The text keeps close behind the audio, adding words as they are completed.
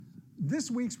This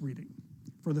week's reading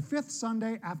for the fifth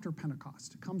Sunday after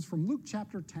Pentecost comes from Luke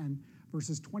chapter 10,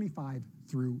 verses 25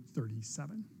 through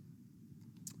 37.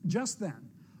 Just then,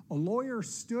 a lawyer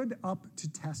stood up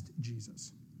to test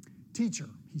Jesus. "Teacher,"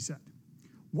 he said,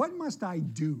 "what must I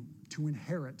do to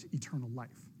inherit eternal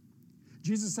life?"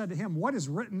 Jesus said to him, "What is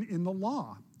written in the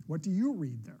law? What do you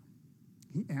read there?"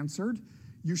 He answered,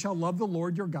 "You shall love the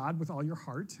Lord your God with all your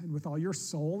heart and with all your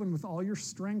soul and with all your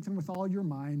strength and with all your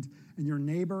mind, and your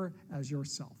neighbor as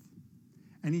yourself."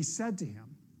 And he said to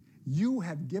him, "You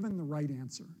have given the right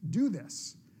answer. Do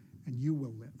this, and you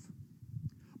will live."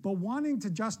 But wanting to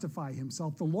justify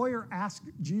himself, the lawyer asked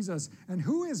Jesus, "And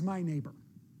who is my neighbor?"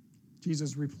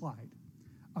 Jesus replied,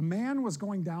 "A man was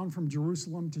going down from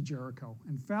Jerusalem to Jericho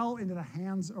and fell into the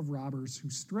hands of robbers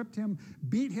who stripped him,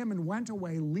 beat him, and went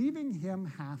away, leaving him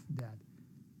half dead.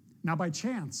 Now by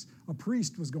chance, a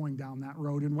priest was going down that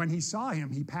road, and when he saw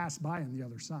him, he passed by on the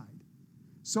other side.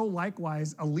 So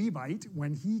likewise, a Levite,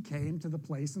 when he came to the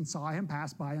place and saw him,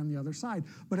 passed by on the other side.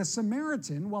 But a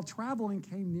Samaritan, while traveling,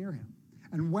 came near him.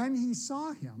 And when he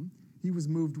saw him, he was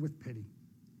moved with pity.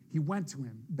 He went to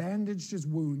him, bandaged his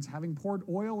wounds, having poured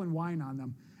oil and wine on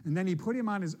them. And then he put him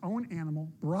on his own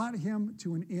animal, brought him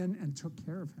to an inn, and took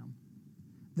care of him.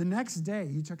 The next day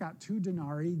he took out 2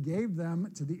 denarii, gave them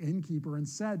to the innkeeper, and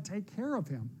said, 'Take care of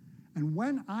him, and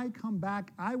when I come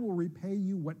back, I will repay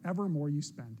you whatever more you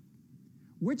spend.'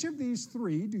 Which of these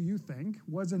 3 do you think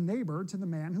was a neighbor to the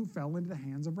man who fell into the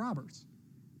hands of robbers?"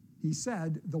 He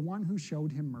said, "The one who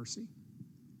showed him mercy."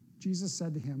 Jesus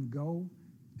said to him, "Go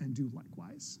and do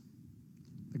likewise."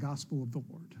 The gospel of the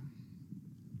Lord.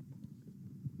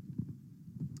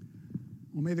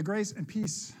 Well, may the grace and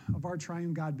peace of our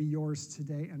triune God be yours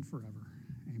today and forever.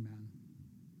 Amen.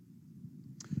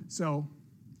 So,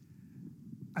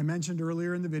 I mentioned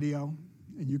earlier in the video,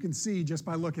 and you can see just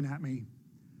by looking at me,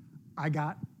 I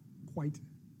got quite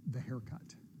the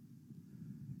haircut.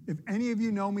 If any of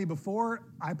you know me before,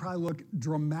 I probably look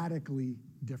dramatically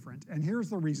different. And here's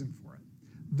the reason for it.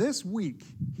 This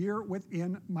week here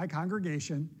within my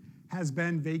congregation has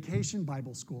been Vacation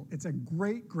Bible School. It's a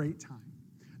great, great time.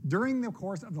 During the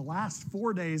course of the last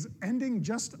 4 days, ending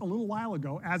just a little while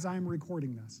ago as I'm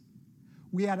recording this,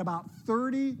 we had about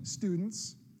 30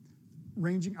 students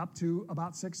ranging up to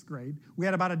about 6th grade. We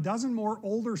had about a dozen more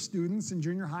older students in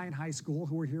junior high and high school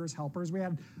who were here as helpers. We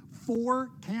had 4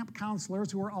 camp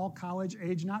counselors who were all college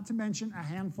age, not to mention a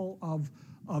handful of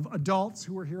adults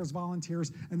who were here as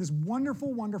volunteers. And this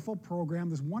wonderful, wonderful program,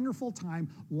 this wonderful time,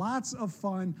 lots of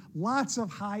fun, lots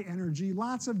of high energy,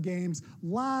 lots of games,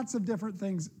 lots of different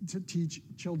things to teach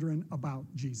children about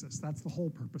Jesus. That's the whole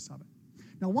purpose of it.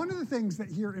 Now, one of the things that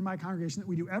here in my congregation that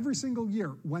we do every single year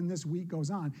when this week goes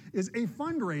on is a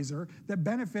fundraiser that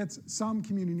benefits some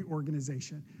community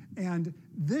organization. And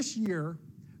this year,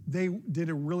 they did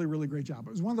a really, really great job.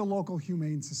 It was one of the local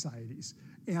humane societies,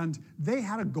 and they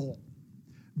had a goal.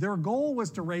 Their goal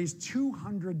was to raise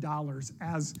 $200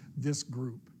 as this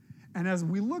group. And as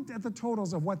we looked at the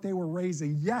totals of what they were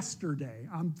raising yesterday,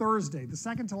 on Thursday, the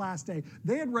second to last day,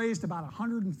 they had raised about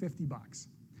 $150.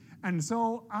 And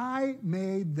so I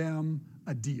made them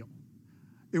a deal.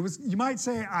 It was, you might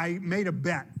say I made a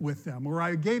bet with them, or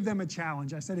I gave them a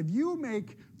challenge. I said, if you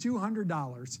make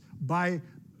 $200 by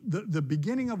the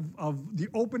beginning of the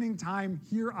opening time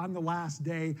here on the last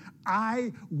day,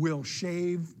 I will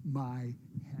shave my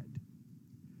head.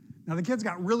 Now the kids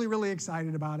got really, really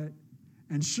excited about it.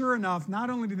 And sure enough, not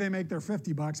only did they make their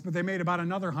 $50, but they made about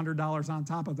another $100 on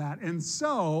top of that. And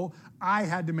so I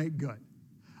had to make good.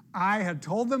 I had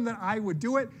told them that I would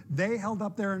do it. They held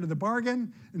up their end of the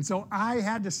bargain. And so I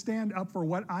had to stand up for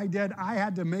what I did. I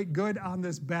had to make good on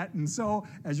this bet. And so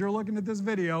as you're looking at this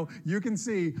video, you can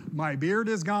see my beard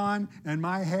is gone and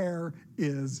my hair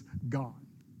is gone.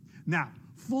 Now,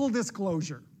 full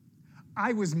disclosure,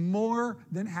 I was more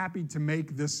than happy to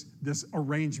make this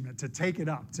arrangement, to take it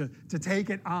up, to take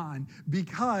it on,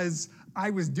 because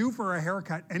I was due for a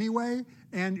haircut anyway.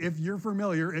 And if you're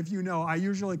familiar, if you know, I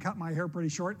usually cut my hair pretty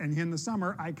short, and in the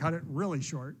summer, I cut it really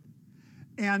short.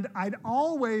 And I'd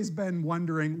always been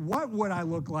wondering, what would I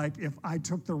look like if I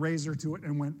took the razor to it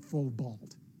and went full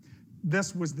bald?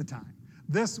 This was the time.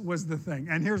 This was the thing.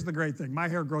 And here's the great thing. My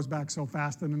hair grows back so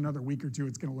fast, in another week or two,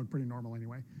 it's going to look pretty normal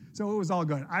anyway. So it was all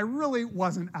good. I really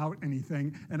wasn't out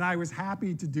anything, and I was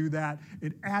happy to do that.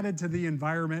 It added to the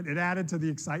environment. It added to the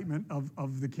excitement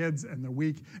of the kids and the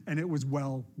week, and it was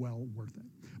well worth it.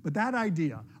 But that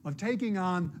idea of taking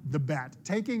on the bet,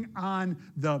 taking on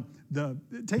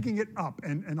taking it up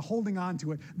and holding on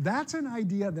to it, that's an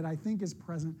idea that I think is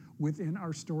present within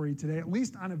our story today, at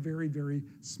least on a very, very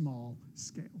small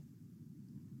scale.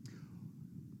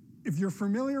 If you're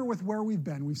familiar with where we've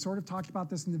been, we've sort of talked about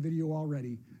this in the video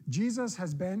already. Jesus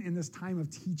has been in this time of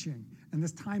teaching and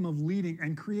this time of leading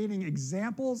and creating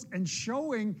examples and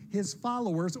showing his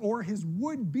followers or his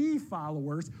would-be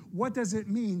followers, what does it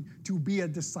mean to be a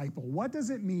disciple? What does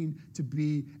it mean to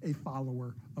be a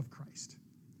follower of Christ?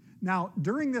 Now,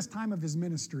 during this time of his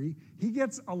ministry, he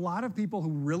gets a lot of people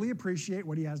who really appreciate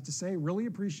what he has to say, really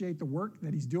appreciate the work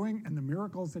that he's doing and the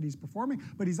miracles that he's performing,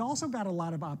 but he's also got a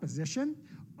lot of opposition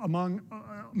among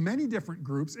many different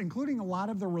groups, including a lot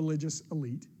of the religious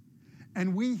elite.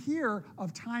 And we hear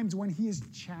of times when he is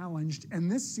challenged,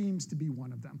 and this seems to be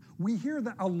one of them. We hear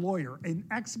that a lawyer, an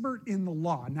expert in the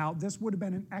law, now this would have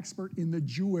been an expert in the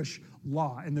Jewish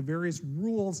law and the various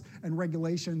rules and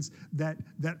regulations that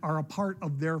are a part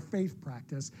of their faith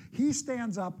practice, he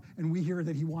stands up and we hear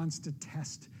that he wants to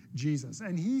test Jesus.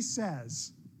 And he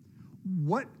says,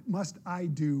 "What must I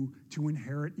do to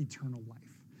inherit eternal life?"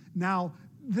 Now,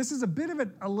 this is a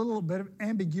little bit of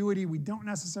ambiguity. We don't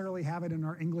necessarily have it in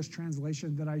our English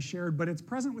translation that I shared, but it's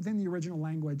present within the original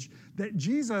language that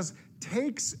Jesus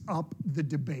takes up the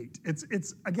debate.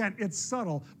 It's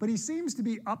subtle, but he seems to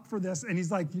be up for this, and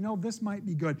he's like, this might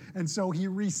be good. And so he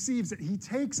receives it. He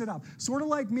takes it up. Sort of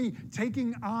like me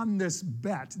taking on this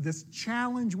bet, this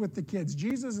challenge with the kids.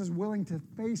 Jesus is willing to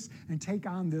face and take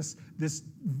on this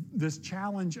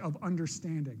challenge of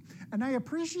understanding. And I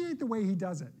appreciate the way he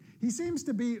does it. He seems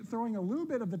to be throwing a little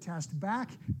bit of the test back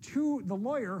to the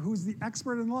lawyer who's the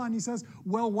expert in law, and he says,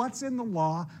 well, what's in the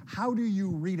law? How do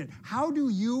you read it? How do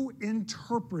you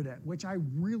interpret it? Which I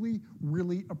really,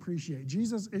 really appreciate.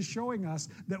 Jesus is showing us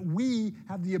that we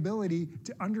have the ability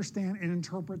to understand and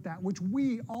interpret that, which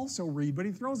we also read, but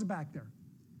he throws it back there.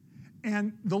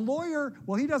 And the lawyer,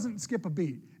 well, he doesn't skip a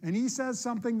beat. And he says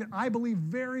something that I believe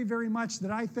very, very much,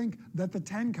 that I think that the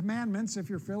Ten Commandments, if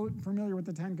you're familiar with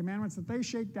the Ten Commandments, that they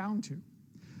shake down to.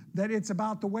 That it's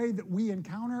about the way that we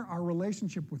encounter our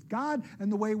relationship with God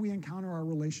and the way we encounter our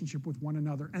relationship with one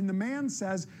another. And the man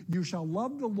says, you shall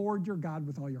love the Lord your God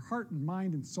with all your heart and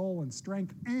mind and soul and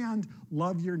strength, and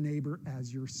love your neighbor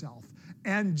as yourself.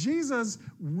 And Jesus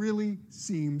really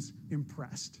seems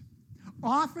impressed.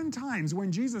 Oftentimes,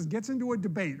 when Jesus gets into a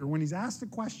debate or when he's asked a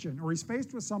question or he's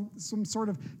faced with some sort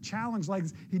of challenge like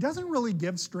this, he doesn't really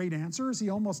give straight answers. He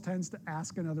almost tends to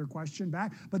ask another question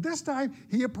back. But this time,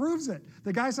 he approves it.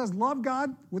 The guy says, love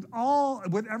God with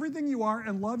everything you are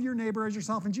and love your neighbor as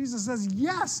yourself. And Jesus says,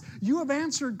 yes, you have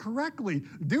answered correctly.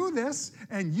 Do this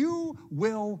and you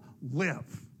will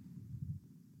live.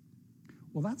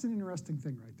 Well, that's an interesting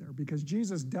thing right there, because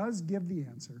Jesus does give the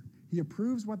answer. He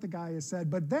approves what the guy has said,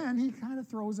 but then he kind of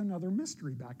throws another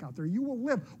mystery back out there. You will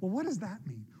live. Well, what does that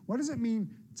mean? What does it mean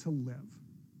to live?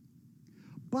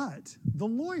 But the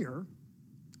lawyer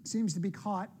seems to be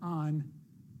caught on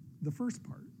the first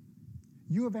part.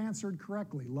 You have answered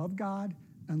correctly. Love God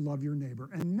and love your neighbor.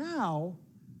 And now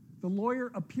the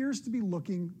lawyer appears to be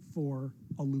looking for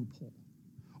a loophole.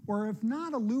 Or if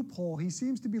not a loophole, he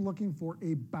seems to be looking for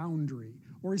a boundary,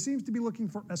 or he seems to be looking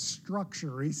for a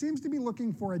structure, or he seems to be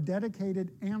looking for a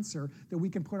dedicated answer that we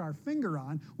can put our finger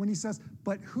on when he says,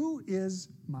 but who is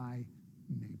my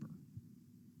neighbor?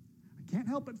 I can't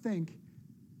help but think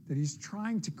that he's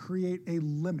trying to create a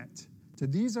limit to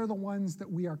these are the ones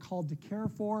that we are called to care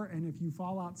for, and if you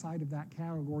fall outside of that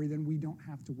category, then we don't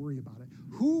have to worry about it.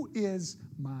 Who is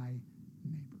my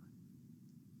neighbor?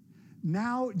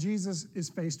 Now Jesus is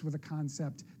faced with a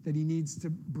concept that he needs to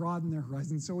broaden their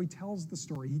horizon. So he tells the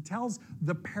story. He tells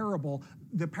the parable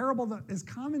that is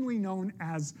commonly known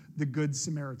as the Good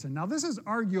Samaritan. Now this is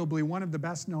arguably one of the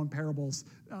best known parables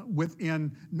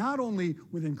not only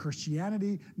within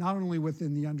Christianity, not only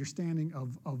within the understanding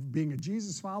of being a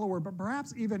Jesus follower, but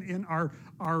perhaps even in our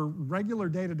regular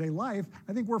day-to-day life.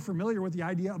 I think we're familiar with the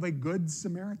idea of a Good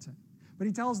Samaritan. But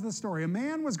he tells this story. A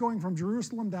man was going from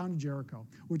Jerusalem down to Jericho,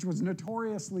 which was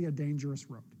notoriously a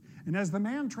dangerous road. And as the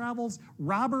man travels,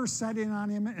 robbers set in on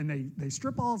him, and they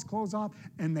strip all his clothes off,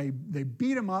 and they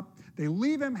beat him up. They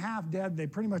leave him half dead. They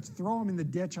pretty much throw him in the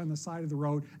ditch on the side of the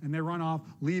road, and they run off,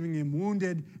 leaving him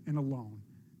wounded and alone.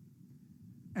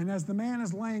 And as the man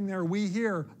is laying there, we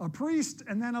hear a priest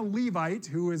and then a Levite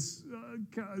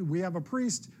we have a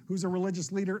priest who's a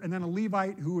religious leader, and then a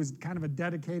Levite who is kind of a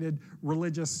dedicated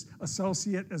religious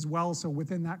associate as well. So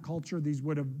within that culture, these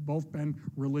would have both been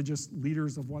religious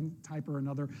leaders of one type or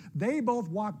another. They both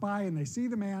walk by and they see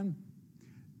the man.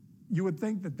 You would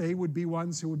think that they would be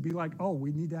ones who would be like, oh,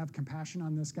 we need to have compassion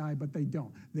on this guy, but they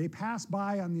don't. They pass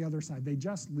by on the other side. They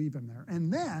just leave him there.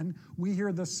 And then we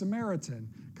hear the Samaritan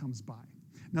comes by.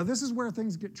 Now, this is where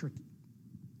things get tricky.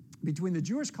 Between the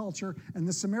Jewish culture and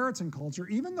the Samaritan culture,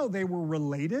 even though they were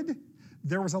related,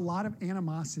 there was a lot of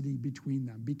animosity between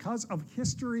them. Because of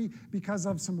history, because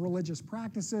of some religious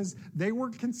practices, they were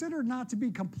considered not to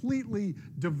be completely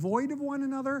devoid of one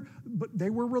another, but they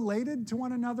were related to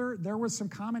one another. There was some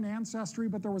common ancestry,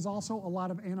 but there was also a lot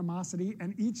of animosity,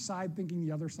 and each side thinking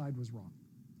the other side was wrong.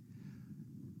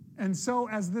 And so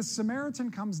as this Samaritan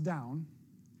comes down,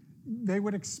 they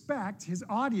would expect, his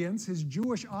audience, his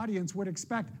Jewish audience would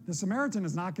expect the Samaritan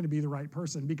is not going to be the right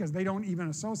person because they don't even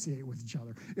associate with each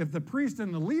other. If the priest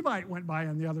and the Levite went by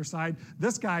on the other side,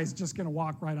 this guy is just going to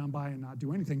walk right on by and not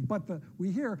do anything. But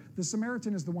we hear the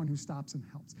Samaritan is the one who stops and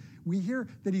helps. We hear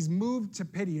that he's moved to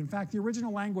pity. In fact, the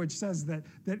original language says that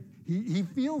he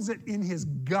feels it in his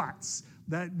guts.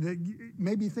 That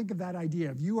maybe think of that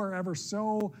idea. If you are ever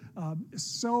so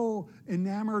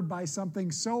enamored by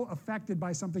something, so affected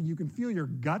by something, you can feel your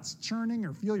guts churning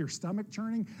or feel your stomach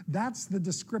churning. That's the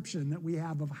description that we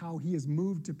have of how he is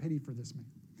moved to pity for this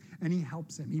man. And he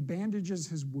helps him. He bandages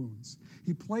his wounds.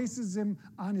 He places him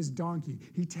on his donkey.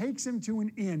 He takes him to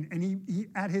an inn, and he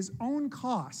at his own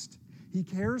cost, he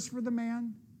cares for the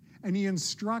man. And he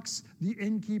instructs the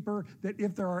innkeeper that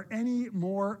if there are any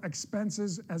more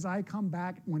expenses as I come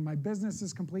back, when my business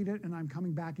is completed and I'm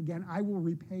coming back again, I will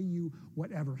repay you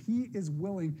whatever. He is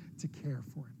willing to care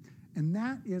for him. And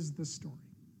that is the story.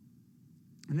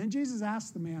 And then Jesus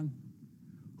asks the man,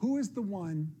 who is the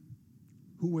one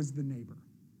who was the neighbor?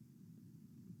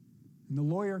 And the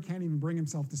lawyer can't even bring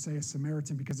himself to say a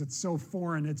Samaritan because it's so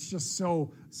foreign. It's just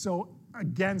so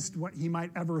against what he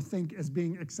might ever think as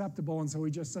being acceptable. And so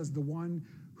he just says the one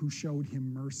who showed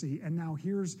him mercy. And now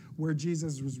here's where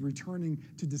Jesus was returning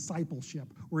to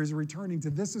discipleship, where he's returning to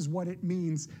this is what it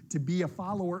means to be a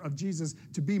follower of Jesus,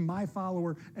 to be my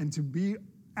follower, and to be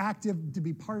active, to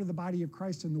be part of the body of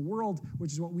Christ in the world,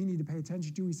 which is what we need to pay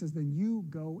attention to. He says, then you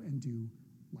go and do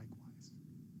likewise.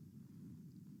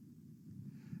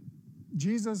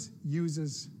 Jesus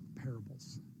uses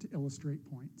parables to illustrate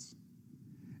points.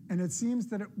 And it seems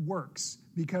that it works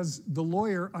because the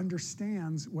lawyer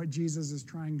understands what Jesus is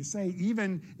trying to say,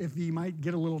 even if he might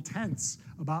get a little tense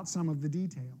about some of the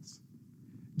details.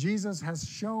 Jesus has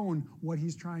shown what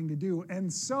he's trying to do.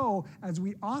 And so, as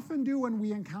we often do when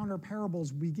we encounter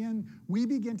parables, we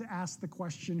begin to ask the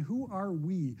question, who are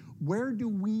we? Where do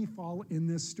we fall in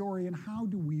this story, and how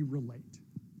do we relate?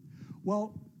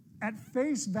 Well, at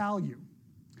face value,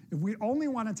 if we only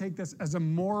want to take this as a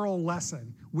moral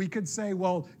lesson, we could say,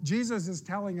 well, Jesus is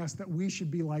telling us that we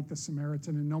should be like the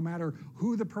Samaritan, and no matter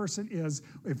who the person is,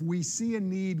 if we see a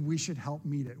need, we should help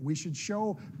meet it. We should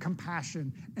show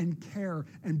compassion and care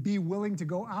and be willing to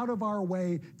go out of our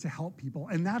way to help people.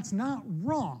 And that's not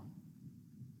wrong.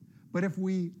 But if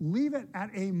we leave it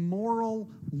at a moral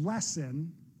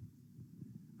lesson,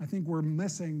 I think we're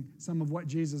missing some of what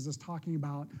Jesus is talking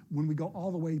about when we go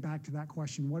all the way back to that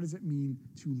question, what does it mean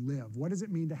to live? What does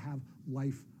it mean to have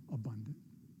life abundant?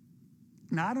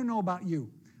 Now, I don't know about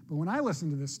you, but when I listen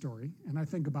to this story and I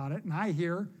think about it and I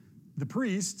hear the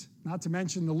priest, not to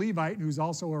mention the Levite, who's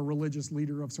also a religious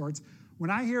leader of sorts, when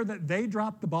I hear that they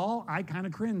dropped the ball, I kind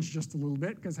of cringe just a little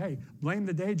bit because, hey, blame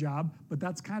the day job, but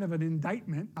that's kind of an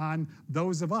indictment on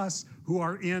those of us who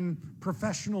are in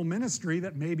professional ministry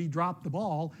that maybe drop the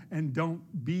ball and don't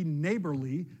be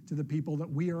neighborly to the people that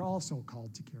we are also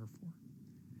called to care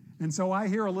for. And so I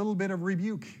hear a little bit of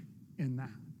rebuke in that,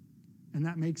 and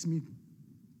that makes me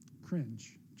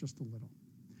cringe just a little.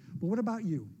 But what about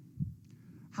you?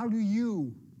 How do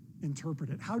you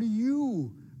interpret it? How do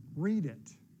you read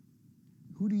it?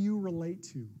 Who do you relate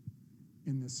to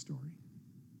in this story?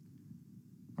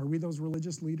 Are we those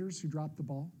religious leaders who dropped the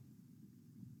ball?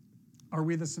 Are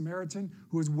we the Samaritan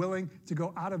who is willing to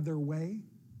go out of their way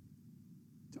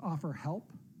to offer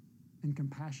help and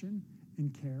compassion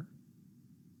and care?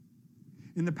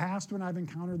 In the past, when I've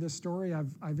encountered this story,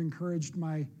 I've encouraged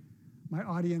my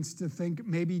audience to think,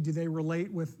 maybe do they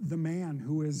relate with the man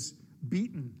who is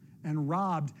beaten and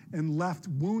robbed and left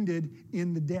wounded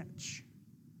in the ditch?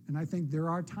 And I think there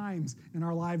are times in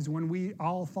our lives when we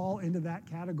all fall into that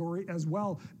category as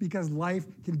well, because life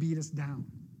can beat us down,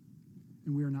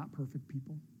 and we are not perfect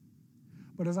people.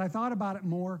 But as I thought about it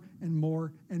more and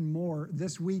more and more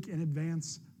this week in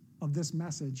advance of this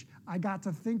message, I got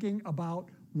to thinking about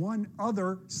one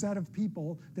other set of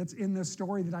people that's in this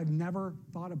story that I've never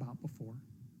thought about before,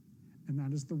 and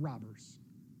that is the robbers,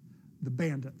 the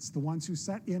bandits, the ones who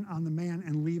set in on the man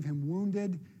and leave him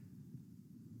wounded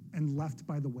and left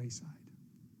by the wayside.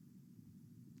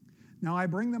 Now, I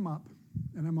bring them up,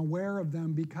 and I'm aware of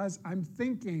them because I'm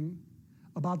thinking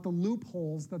about the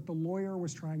loopholes that the lawyer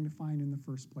was trying to find in the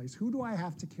first place. Who do I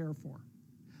have to care for?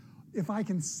 If I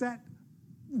can set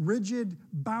rigid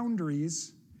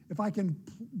boundaries, if I can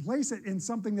place it in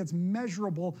something that's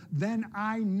measurable, then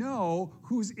I know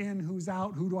who's in, who's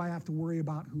out, who do I have to worry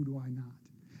about, who do I not.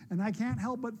 And I can't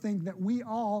help but think that we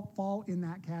all fall in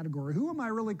that category. Who am I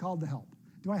really called to help?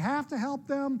 Do I have to help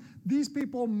them? These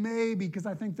people may because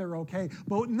I think they're okay.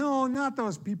 But no, not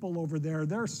those people over there.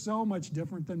 They're so much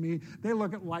different than me. They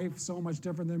look at life so much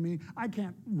different than me. I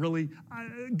can't really,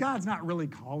 God's not really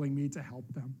calling me to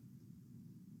help them.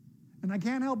 And I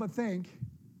can't help but think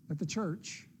that the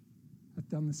church has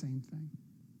done the same thing.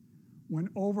 When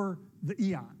over the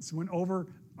eons, when over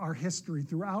our history,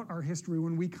 throughout our history,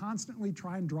 when we constantly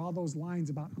try and draw those lines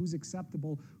about who's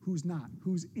acceptable, who's not,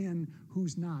 who's in,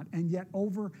 who's not, and yet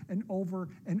over and over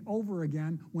and over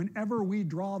again, whenever we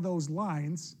draw those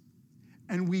lines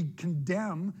and we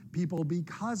condemn people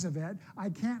because of it, I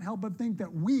can't help but think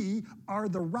that we are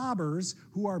the robbers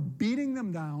who are beating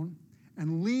them down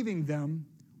and leaving them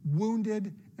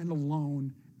wounded and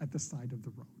alone at the side of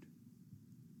the road.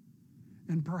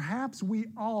 And perhaps we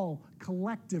all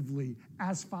collectively,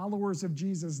 as followers of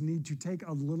Jesus, need to take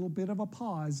a little bit of a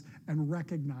pause and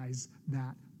recognize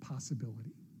that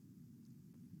possibility.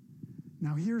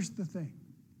 Now, here's the thing.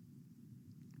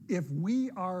 If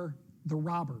we are the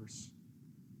robbers,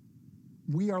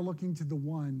 we are looking to the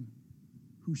one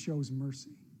who shows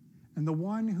mercy. And the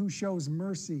one who shows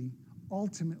mercy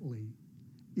ultimately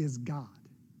is God.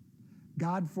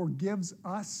 God forgives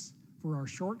us for our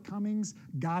shortcomings.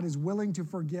 God is willing to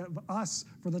forgive us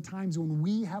for the times when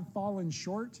we have fallen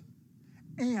short.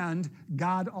 And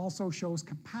God also shows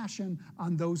compassion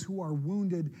on those who are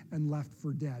wounded and left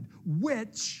for dead,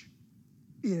 which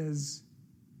is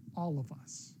all of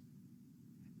us.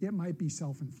 It might be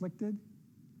self-inflicted,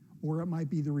 or it might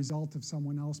be the result of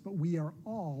someone else, but we are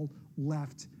all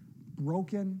left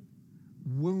broken,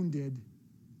 wounded,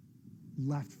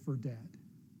 left for dead.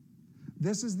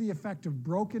 This is the effect of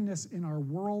brokenness in our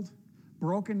world,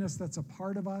 brokenness that's a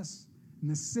part of us,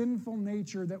 and the sinful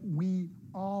nature that we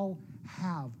all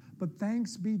have. But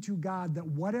thanks be to God that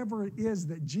whatever it is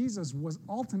that Jesus was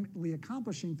ultimately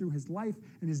accomplishing through his life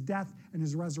and his death and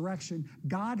his resurrection,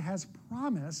 God has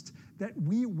promised that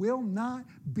we will not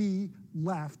be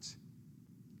left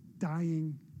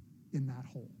dying in that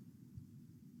hole.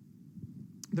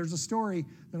 There's a story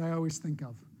that I always think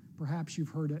of. Perhaps you've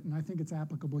heard it, and I think it's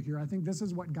applicable here. I think this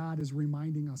is what God is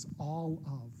reminding us all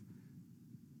of.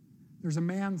 There's a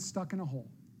man stuck in a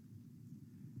hole,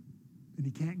 and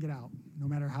he can't get out, no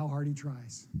matter how hard he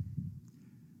tries.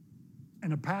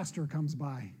 And a pastor comes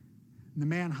by, and the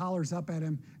man hollers up at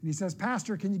him, and he says,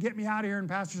 "Pastor, can you get me out of here?" And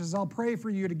the pastor says, "I'll pray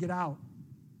for you to get out."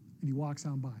 And he walks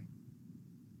on by.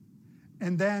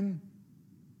 And then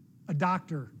a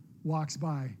doctor walks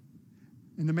by,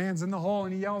 and the man's in the hole,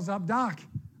 and he yells up, "Doc,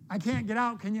 I can't get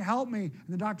out. Can you help me?" And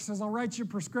the doctor says, "I'll write you a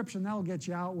prescription. That'll get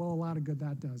you out." Well, a lot of good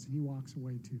that does. And he walks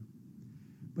away too.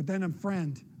 But then a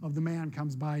friend of the man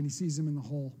comes by and he sees him in the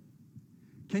hole.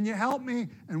 "Can you help me?"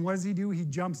 And what does he do? He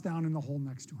jumps down in the hole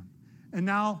next to him. And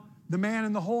now the man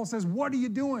in the hole says, "What are you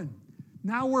doing?"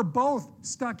 Now we're both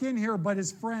stuck in here, but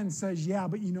his friend says, "Yeah,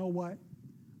 but you know what?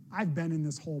 I've been in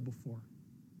this hole before,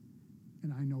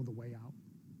 and I know the way out."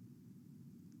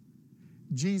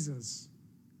 Jesus,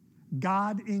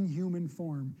 God in human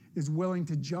form, is willing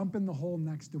to jump in the hole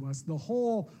next to us, the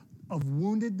hole of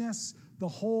woundedness, the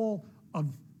hole of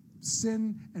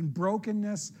sin and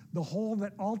brokenness, the hole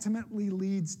that ultimately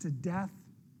leads to death.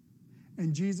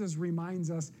 And Jesus reminds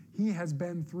us he has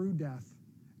been through death,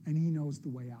 and he knows the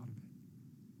way out of it.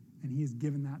 And he has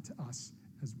given that to us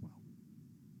as well.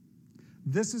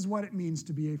 This is what it means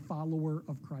to be a follower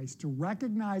of Christ, to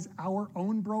recognize our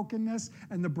own brokenness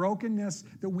and the brokenness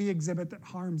that we exhibit that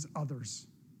harms others,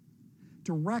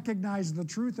 to recognize the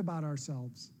truth about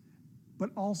ourselves, but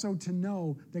also to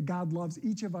know that God loves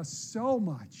each of us so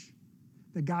much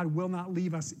that God will not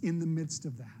leave us in the midst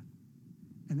of that,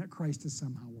 and that Christ has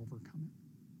somehow overcome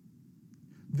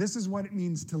it. This is what it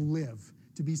means to live,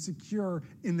 to be secure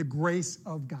in the grace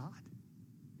of God,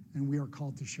 and we are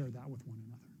called to share that with one another.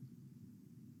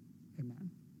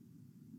 Amen.